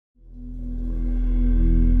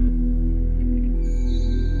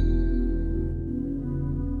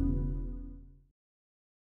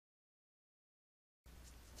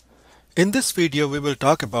In this video, we will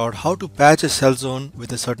talk about how to patch a cell zone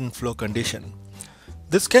with a certain flow condition.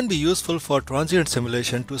 This can be useful for transient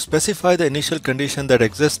simulation to specify the initial condition that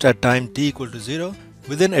exists at time t equal to 0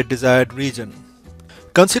 within a desired region.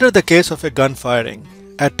 Consider the case of a gun firing.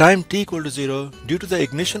 At time t equal to 0, due to the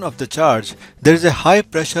ignition of the charge, there is a high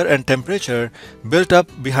pressure and temperature built up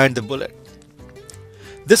behind the bullet.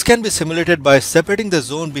 This can be simulated by separating the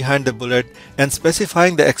zone behind the bullet and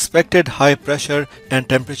specifying the expected high pressure and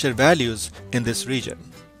temperature values in this region.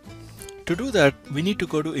 To do that, we need to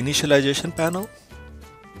go to Initialization panel,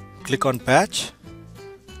 click on Patch,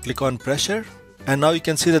 click on Pressure, and now you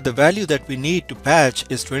can see that the value that we need to patch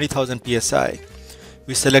is 20,000 psi.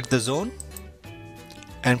 We select the zone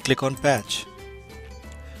and click on Patch.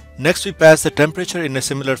 Next, we pass the temperature in a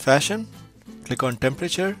similar fashion. Click on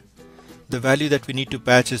Temperature. The value that we need to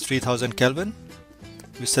patch is 3000 Kelvin.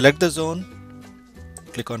 We select the zone,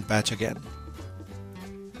 click on Patch again.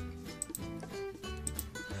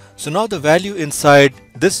 So now the value inside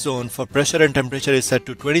this zone for pressure and temperature is set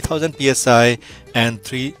to 20,000 psi and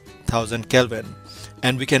 3000 Kelvin.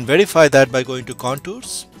 And we can verify that by going to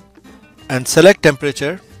Contours and select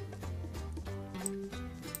Temperature.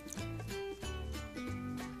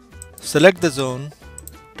 Select the zone,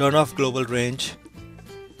 turn off Global Range,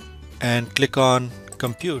 and click on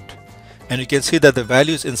Compute, and you can see that the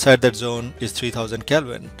values inside that zone is 3000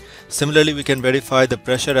 Kelvin. Similarly, we can verify the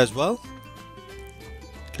pressure as well.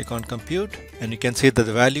 Click on Compute, and you can see that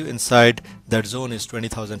the value inside that zone is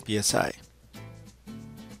 20,000 psi.